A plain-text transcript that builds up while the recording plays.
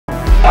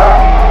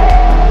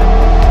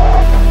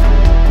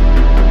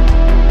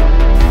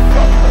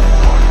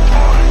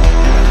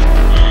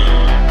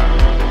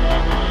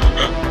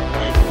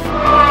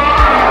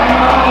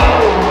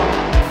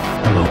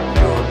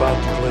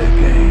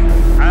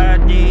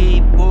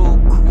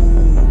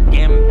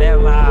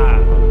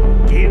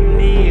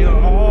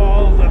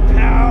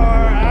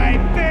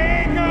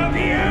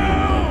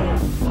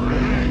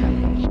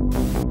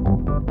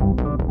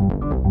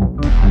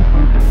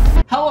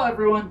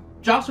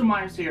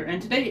here,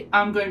 and today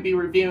I'm going to be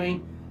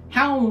reviewing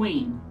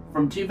Halloween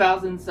from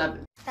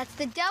 2007. That's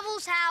the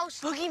devil's house.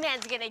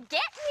 Boogeyman's gonna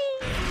get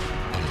me.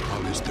 On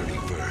August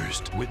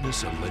 31st,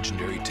 witness a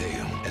legendary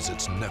tale as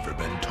it's never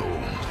been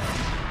told.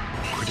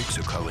 Critics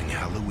are calling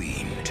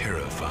Halloween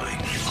terrifying.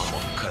 I'm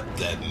gonna cut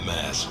that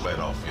mask right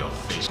off your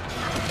face.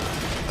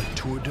 A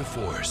tour de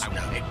force. I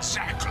know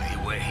exactly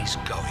where he's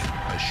going.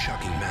 A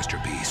shocking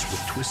masterpiece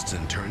with twists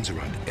and turns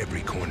around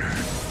every corner.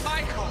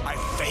 Michael, I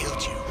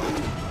failed you.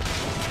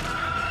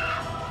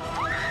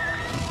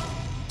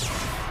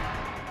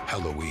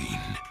 Halloween,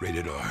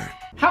 rated R.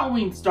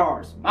 Halloween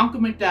stars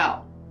Malcolm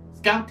McDowell,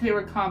 Scout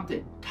Taylor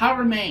Compton,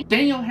 Tyra Main,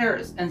 Danielle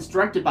Harris, and is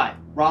directed by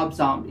Rob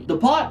Zombie. The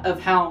plot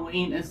of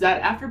Halloween is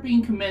that after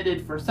being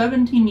committed for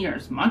 17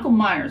 years, Michael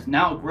Myers,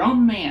 now a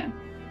grown man,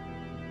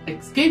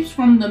 escapes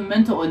from the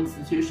mental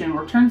institution and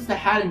returns to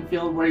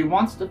Haddonfield where he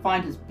wants to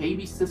find his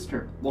baby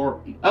sister,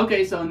 Laurie.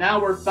 Okay, so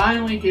now we're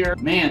finally here.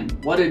 Man,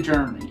 what a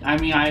journey. I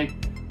mean,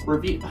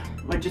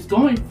 just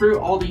going through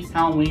all these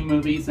Halloween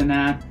movies and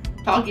that,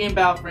 talking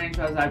about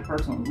franchise I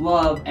personally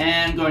love,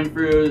 and going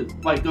through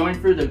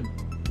the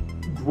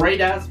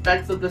great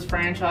aspects of this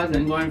franchise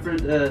and going through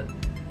the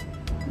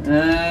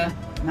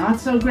not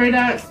so great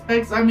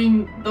aspects. I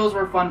mean, those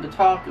were fun to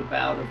talk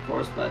about, of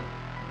course, but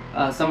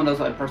some of those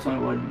I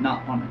personally would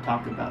not want to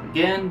talk about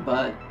again.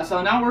 But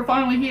so now we're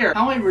finally here.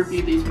 How I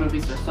review these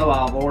movies are so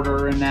out of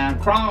order, and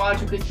that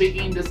chronologically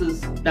speaking,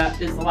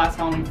 that is the last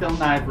Halloween film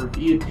that I've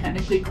reviewed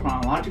technically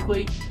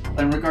chronologically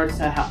in regards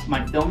to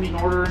my filming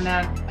order and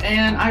that.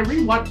 And I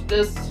rewatched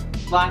this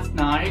last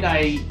night.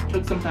 I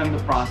took some time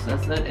to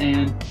process it,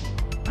 and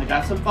I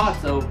got some thoughts,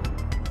 so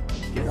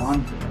let's get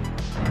on to it.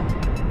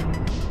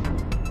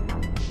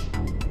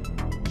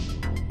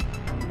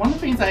 One of the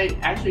things I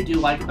actually do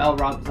like about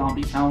Rob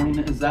Zombie's Halloween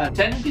is that,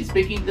 technically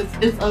speaking, this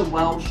is a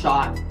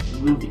well-shot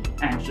movie,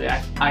 actually.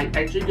 I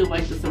actually do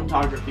like the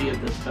cinematography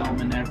of this film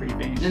and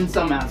everything. In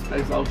some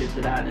aspects, I'll get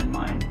to that in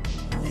my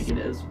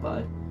negatives,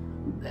 but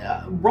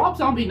Rob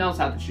Zombie knows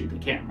how to shoot the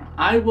camera.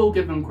 I will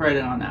give him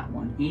credit on that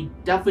one. He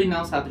definitely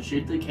knows how to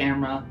shoot the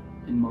camera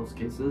in most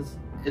cases.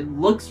 It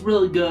looks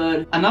really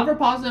good. Another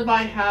positive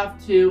I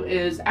have too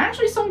is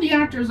actually some of the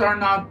actors are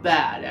not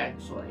bad,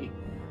 actually.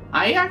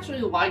 I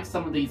actually like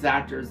some of these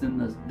actors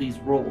in these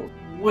roles.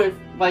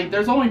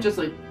 There's only just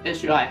an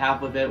issue I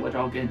have with it, which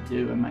I'll get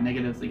into in my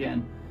negatives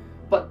again.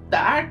 But the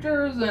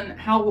actors and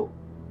how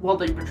well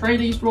they portray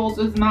these roles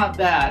is not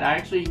bad.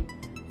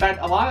 In fact,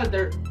 a lot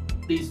of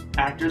these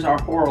actors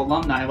are horror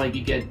alumni. Like,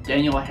 you get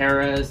Danielle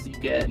Harris, you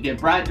get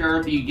Brad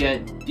Dourif, you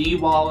get Dee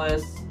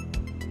Wallace,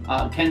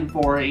 Ken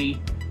Foree.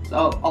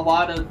 So a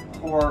lot of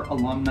horror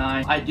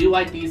alumni. I do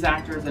like these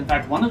actors. In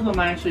fact, one of them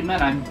I actually met.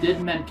 I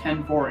did meet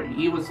Ken Foree.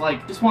 He was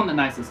like just one of the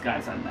nicest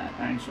guys I met,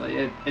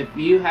 actually. If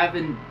you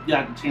haven't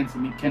got a chance to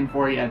meet Ken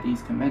Foree at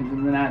these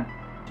conventions and that,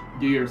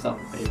 do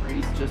yourself a favor.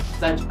 He's just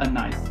such a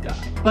nice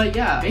guy. But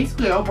yeah,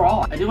 basically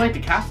overall, I do like the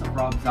cast of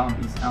Rob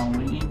Zombie's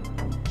Halloween.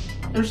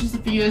 There's just a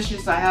few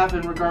issues I have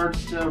in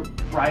regards to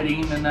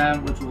writing and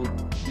that, which we'll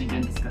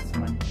again discuss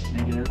in my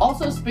negatives.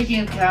 Also,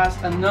 speaking of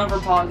cast, another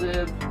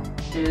positive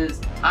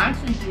is I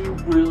actually do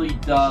really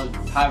dug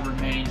Tyra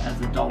Main as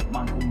adult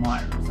Michael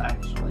Myers,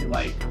 actually.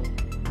 Like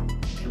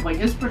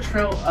his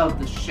portrayal of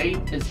the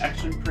Shape is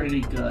actually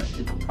pretty good.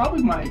 It's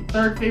probably my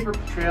third favorite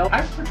portrayal.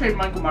 I've portrayed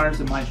Michael Myers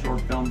in my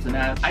short films and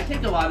that. I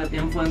take a lot of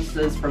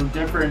influences from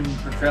different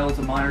portrayals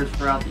of Myers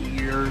throughout the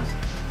years.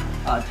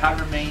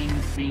 Tyra Main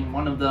being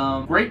one of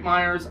them. Great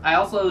Myers. I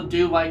also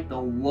do like the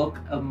look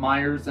of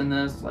Myers in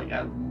this.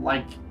 I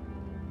like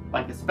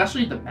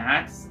especially the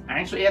Max.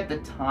 Actually, at the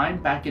time,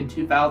 back in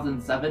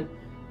 2007,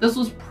 this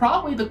was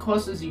probably the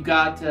closest you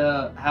got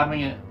to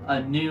having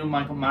a new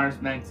Michael Myers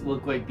mask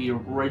look like the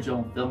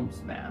original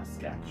film's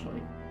mask,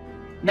 actually.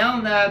 Now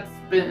that's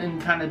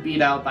been kind of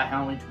beat out by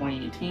Halloween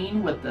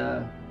 2018 with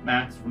the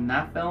mask from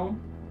that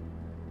film.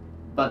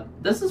 But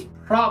this is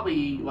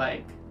probably,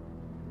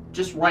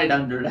 just right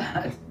under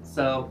that.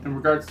 So, in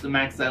regards to the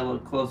mask, I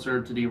look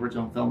closer to the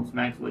original film's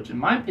mask, which, in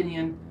my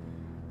opinion,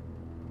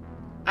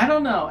 I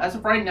don't know. As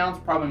of right now, it's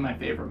probably my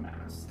favorite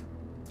mask.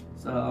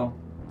 So,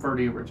 for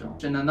the original.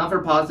 And another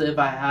positive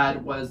I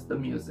had was the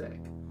music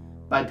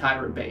by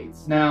Tyra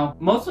Bates. Now,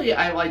 mostly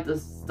I like the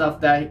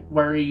stuff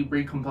where he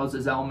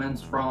recomposes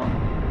elements from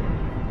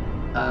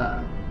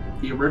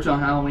the original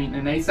Halloween,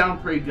 and they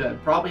sound pretty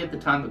good. Probably at the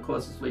time the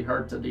closest we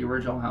heard to the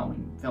original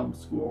Halloween film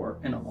score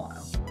in a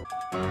while.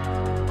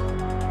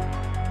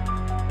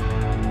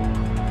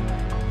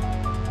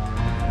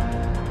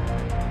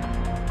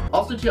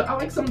 Also, too, I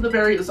like some of the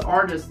various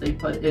artists they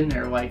put in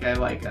there. I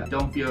like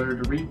Don't Fear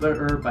the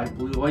Reaper by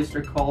Blue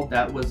Oyster Cult.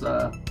 That was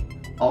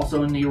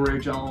also in the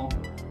original.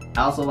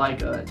 I also like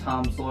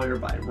Tom Sawyer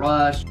by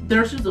Rush.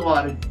 There's just a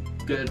lot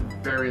of good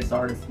various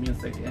artists'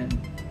 music in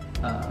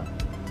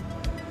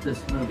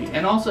this movie.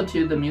 And also,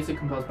 too, the music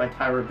composed by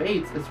Tyra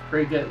Bates is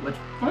pretty good. Which,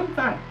 fun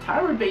fact,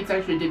 Tyra Bates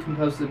actually did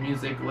compose the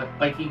music.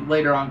 He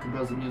later on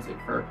composed the music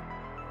for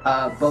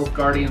both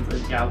Guardians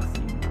of the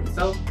Galaxy movies.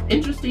 So,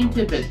 interesting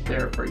tidbit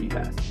there for you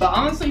guys. But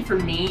honestly, for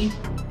me,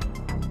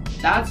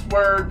 that's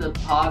where the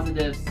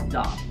positives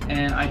stop.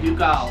 And I do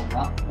got a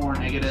lot more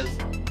negatives.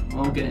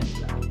 We'll get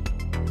into that.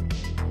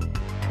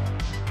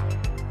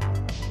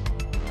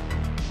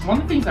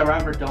 One of the things I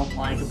rather don't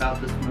like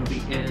about this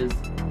movie is,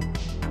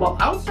 well,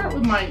 I'll start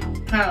with my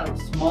kind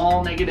of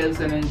small negatives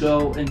and then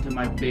go into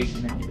my big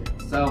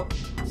negatives. So,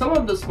 some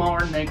of the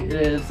smaller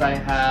negatives I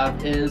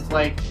have is,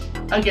 like,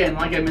 again,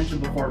 like I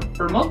mentioned before,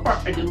 for the most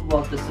part, I do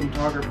love the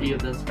cinematography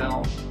of this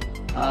film.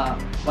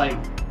 Like,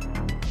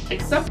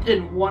 except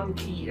in one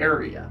key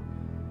area.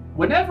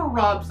 Whenever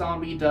Rob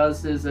Zombie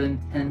does his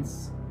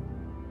intense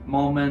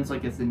moments,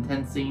 like his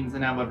intense scenes,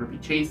 and now whether it be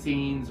chase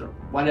scenes or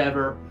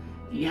whatever,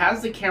 he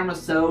has the camera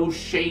so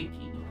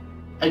shaky.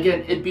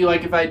 Again, it'd be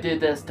like if I did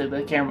this to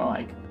the camera,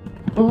 like,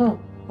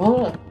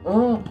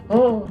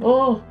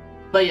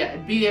 But yeah,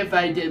 it'd be if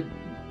I did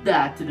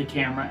that to the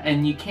camera,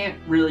 and you can't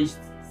really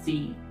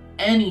see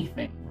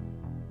anything.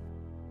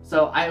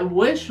 So I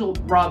wish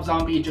Rob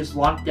Zombie just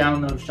locked down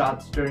those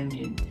shots during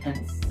the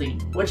intense scene,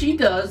 which he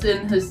does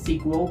in his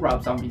sequel,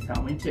 Rob Zombie's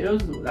Halloween 2,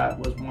 so that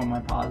was one of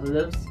my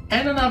positives.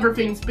 And another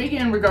thing, speaking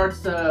in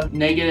regards to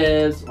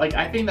negatives, like,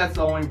 I think that's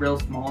the only real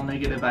small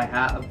negative I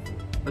have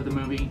for the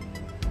movie,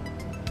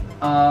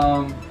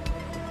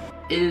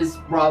 is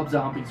Rob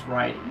Zombie's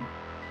writing.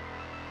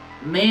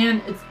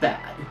 Man, it's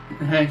bad,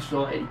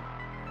 actually.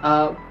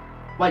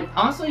 Like,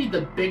 honestly,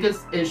 the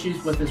biggest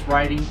issues with his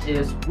writing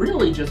is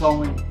really just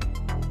only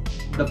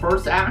the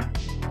first act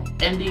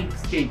and the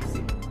escape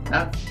scene.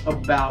 That's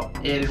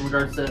about it in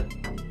regards to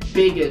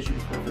big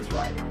issues with his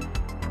writing.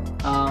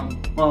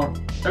 Well,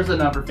 there's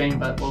another thing,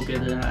 but we'll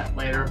get into that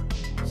later.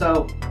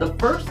 So, the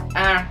first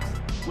act,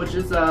 which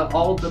is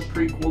all the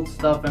prequel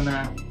stuff and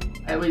that,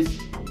 at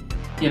least,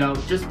 you know,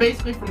 just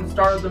basically from the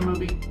start of the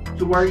movie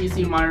to where you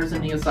see Myers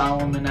in the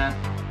asylum and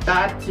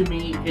that to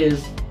me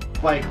is,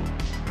 like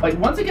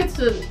once it gets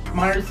to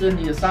Myers in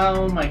the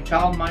asylum, like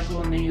Child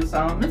Michael in the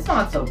asylum, it's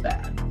not so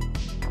bad.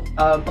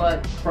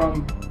 But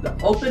from the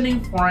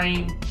opening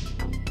frame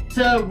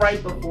to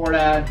right before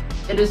that,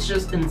 it is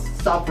just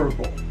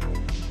insufferable.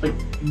 Like,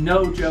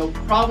 no joke.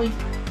 Probably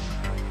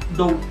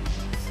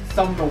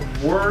some of the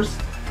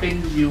worst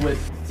things you would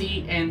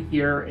see and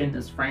hear in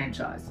this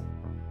franchise.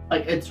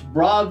 Like, it's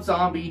Rob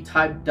Zombie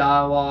type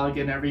dialogue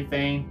and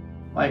everything.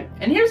 Like,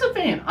 and here's the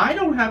thing, I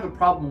don't have a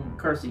problem with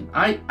cursing.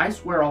 I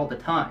swear all the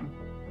time.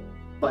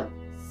 But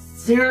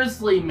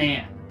seriously,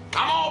 man.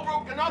 I'm all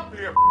broken up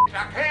here.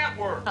 I can't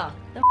work. Oh,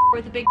 the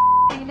with the big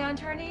hanging down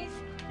to our knees?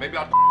 Maybe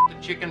I'll the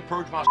chicken,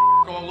 purge my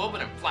all over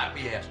them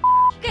flappy ass.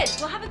 Good,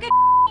 we'll have a good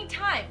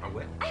time. I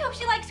will. I hope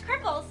she likes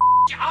cripples.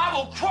 I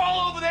will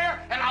crawl over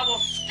there and I will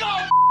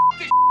skull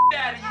the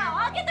out of you. Oh,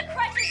 I'll get the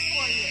crutches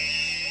for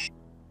you.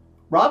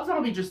 Rob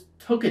Zombie just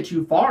took it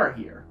too far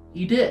here.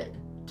 He did.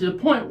 To the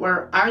point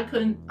where I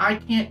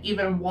can't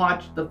even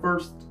watch the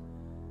first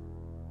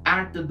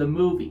act of the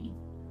movie.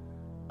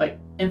 Like,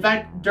 in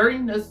fact,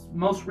 during this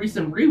most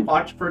recent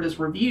rewatch for this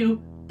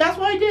review, that's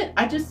what I did.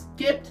 I just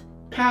skipped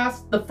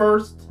past the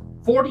first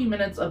 40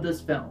 minutes of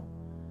this film.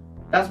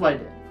 That's what I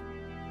did.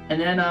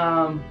 And then,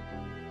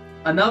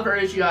 another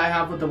issue I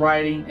have with the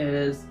writing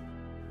is,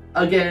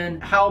 again,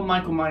 how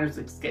Michael Myers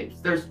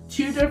escapes. There's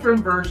two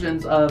different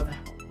versions of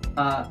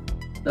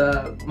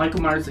the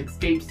Michael Myers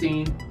escape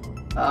scene.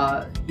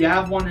 You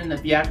have one in the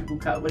theatrical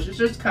cut, which is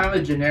just kind of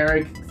a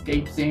generic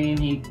escape scene.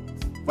 He,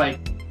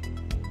 like,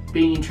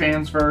 being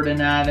transferred in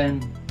that,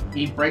 and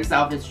he breaks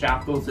out his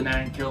shackles and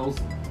then kills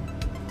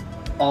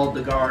all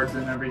the guards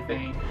and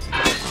everything.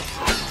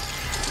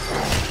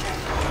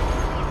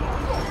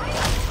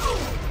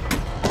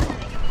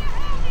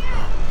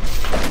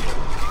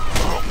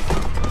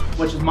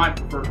 Which is my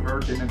preferred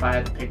version if I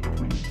had to pick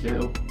between the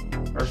two,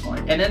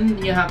 personally. And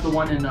then you have the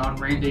one in the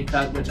unrated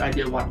cut, which I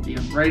did watch the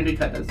unrated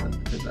cut because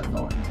that's the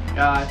only one I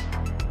got.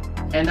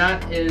 And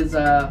that is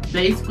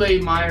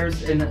basically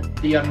Myers in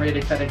the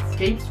unrated cut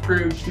escapes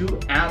through two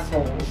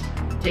assholes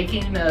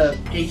taking a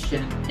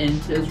patient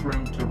into his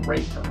room to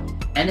rape her.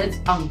 And it's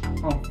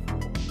uncomfortable.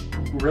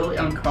 Really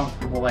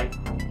uncomfortable. Like,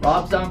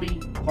 Rob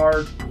Zombie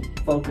hard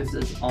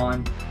focuses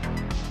on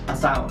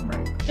asylum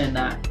rape in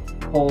that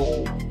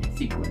whole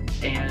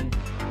sequence. And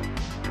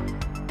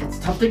it's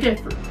tough to get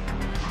through.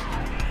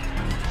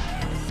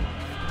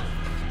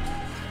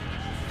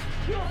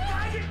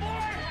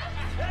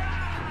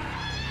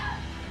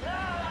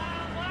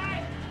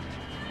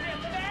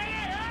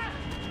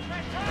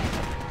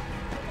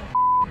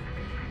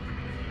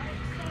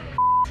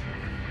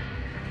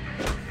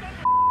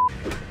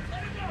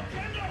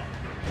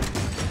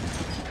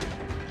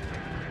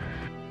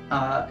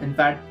 In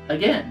fact,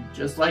 again,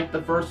 just like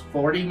the first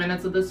 40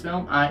 minutes of this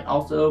film, I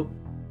also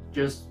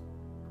just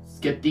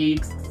skipped the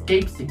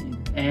escape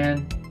scene.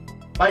 And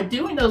by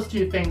doing those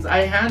two things, I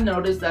had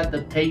noticed that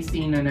the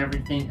pacing and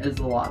everything is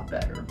a lot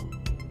better.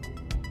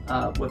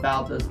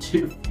 Without those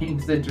two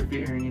things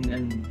interfering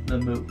in the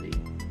movie.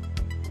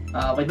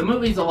 Like, the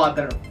movie's a lot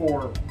better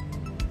for,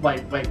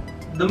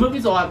 the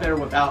movie's a lot better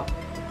without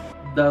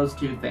those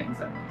two things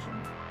I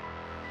mentioned.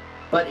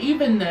 But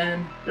even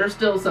then, there's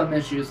still some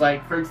issues.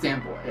 Like, for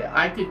example,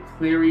 I could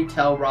clearly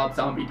tell Rob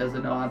Zombie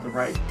doesn't know how to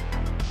write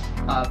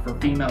for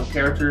female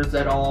characters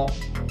at all.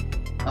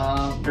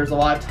 There's a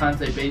lot of times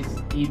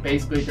he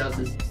basically does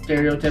this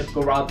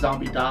stereotypical Rob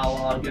Zombie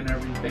dialogue and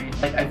everything.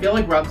 Like, I feel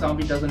like Rob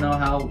Zombie doesn't know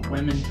how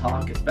women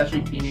talk,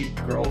 especially teenage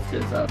girls,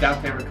 because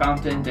Scout Taylor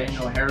Compton,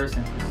 Danielle Harris,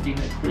 and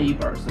Christina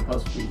Klebe are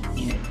supposed to be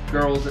teenage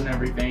girls and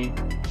everything.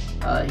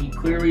 He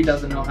clearly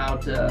doesn't know how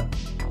to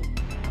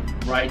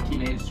write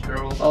teenage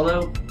girls,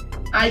 although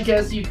I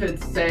guess you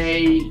could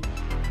say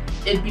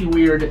it'd be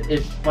weird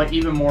if, like,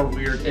 even more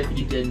weird if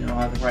he did know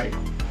how to write,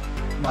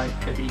 like,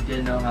 if he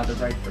did know how to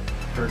write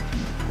for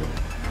teenage girls.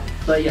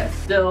 But yeah,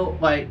 still,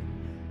 like,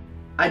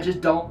 I just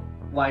don't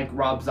like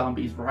Rob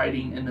Zombie's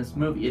writing in this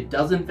movie. It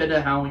doesn't fit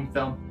a Halloween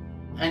film,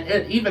 and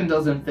it even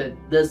doesn't fit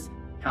this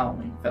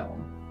Halloween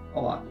film a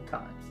lot of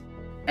times,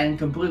 and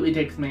completely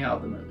takes me out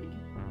of the movie.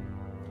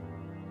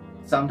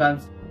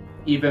 Sometimes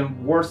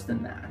even worse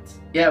than that.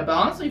 Yeah, but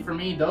honestly for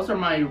me, those are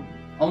my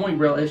only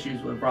real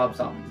issues with Rob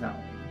Zombie's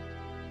Halloween.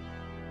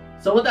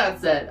 So with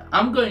that said,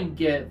 I'm going to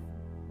give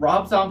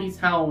Rob Zombie's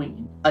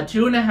Halloween a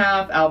 2.5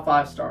 out of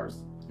 5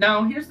 stars.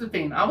 Now, here's the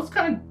thing. I was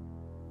kind of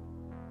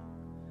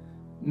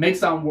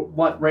mixed on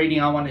what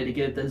rating I wanted to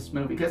give this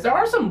movie, because there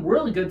are some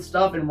really good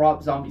stuff in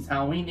Rob Zombie's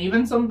Halloween,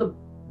 even some of the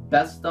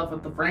best stuff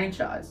of the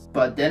franchise.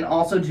 But then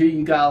also too,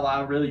 you got a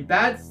lot of really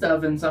bad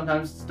stuff, and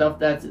sometimes stuff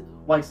that's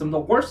like some of the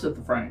worst of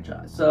the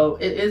franchise. So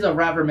it is a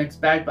rather mixed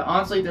bag, but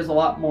honestly there's a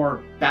lot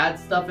more bad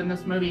stuff in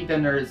this movie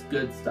than there is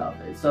good stuff.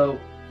 So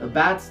the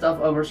bad stuff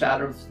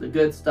overshadows the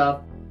good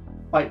stuff.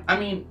 Like, I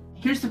mean,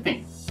 here's the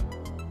thing.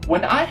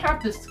 When I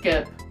have to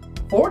skip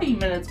 40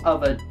 minutes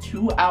of a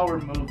 2-hour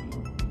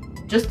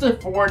movie just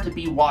for it to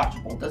be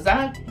watchable, does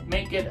that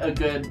make it a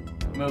good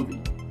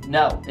movie?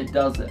 No, it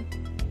doesn't.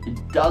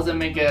 It doesn't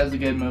make it as a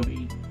good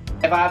movie.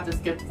 If I have to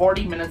skip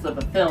 40 minutes of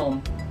a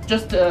film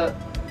just to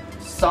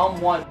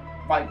somewhat,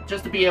 like,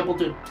 just to be able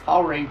to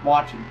tolerate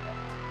watching it.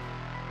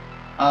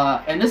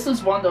 And this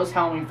is one of those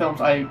Halloween films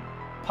I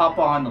pop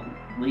on the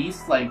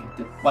least. Like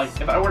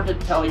if I were to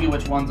tell you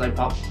which ones I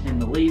pop in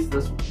the least,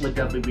 this would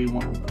definitely be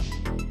one of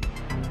them.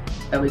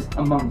 At least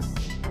amongst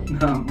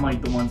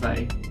like the ones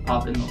I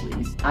pop in the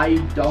least. I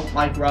don't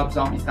like Rob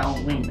Zombie's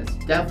Halloween. It's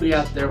definitely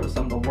up there with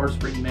some of the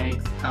worst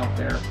remakes out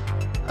there.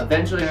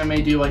 Eventually I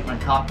may do like my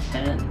top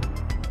 10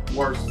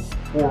 worst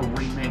horror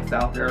remakes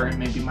out there, and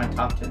maybe my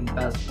top 10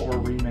 best horror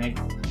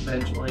remakes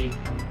eventually.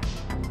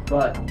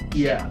 But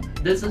yeah,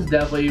 this is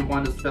definitely one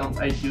of those films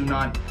I do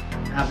not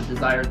have a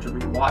desire to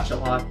rewatch a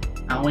lot.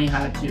 I only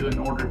had to in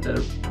order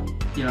to,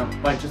 you know,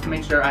 like, just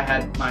make sure I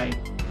had my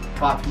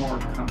thoughts more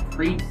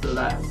concrete so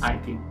that I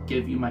could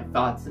give you my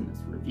thoughts in this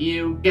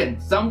review. Again,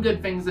 some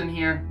good things in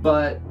here,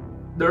 but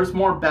there's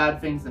more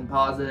bad things than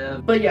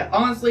positive. But yeah,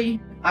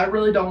 honestly, I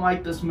really don't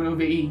like this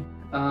movie.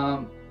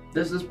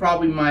 This is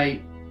probably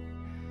my...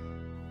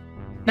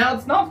 Now,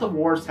 it's not the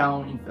worst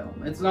Halloween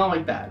film. It's not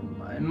like that.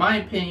 In my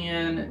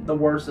opinion, the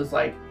worst is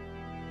like,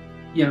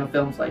 you know,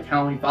 films like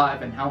Halloween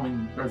 5 and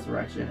Halloween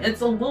Resurrection.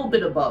 It's a little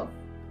bit above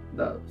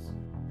those,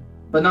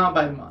 but not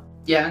by much.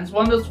 Yeah, and it's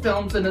one of those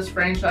films in this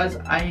franchise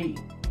I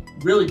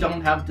really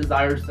don't have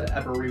desires to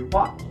ever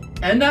rewatch.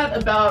 And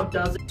that about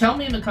does it. Tell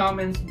me in the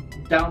comments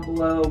down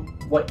below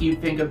what you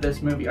think of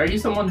this movie. Are you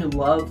someone who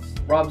loves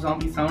Rob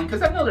Zombie's Halloween?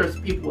 Because I know there's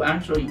people who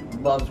actually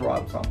loves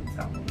Rob Zombie's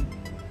Halloween.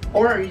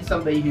 Or are you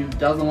somebody who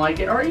doesn't like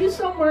it? Or are you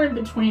somewhere in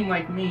between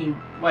like me,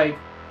 like,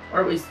 or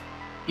at least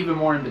even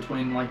more in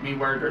between like me,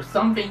 where there's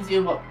some things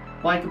you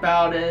like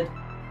about it,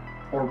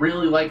 or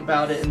really like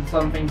about it, and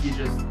some things you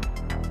just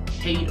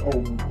hate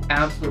or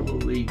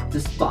absolutely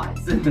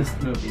despise in this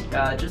movie?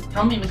 Just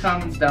tell me in the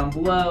comments down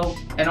below.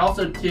 And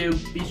also too,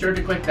 be sure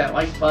to click that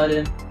like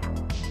button.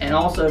 And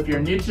also, if you're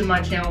new to my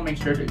channel, make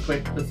sure to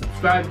click the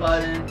subscribe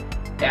button.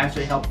 It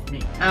actually helps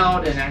me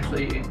out and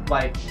actually,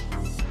 like,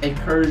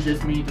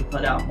 encourages me to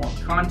put out more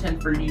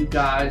content for you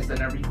guys and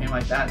everything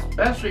like that,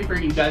 especially for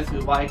you guys who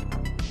like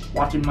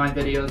watching my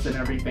videos and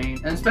everything,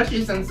 and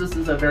especially since this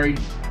is a very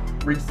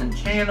recent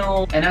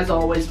channel. And as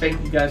always,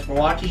 thank you guys for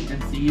watching,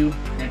 and see you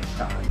next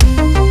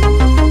time.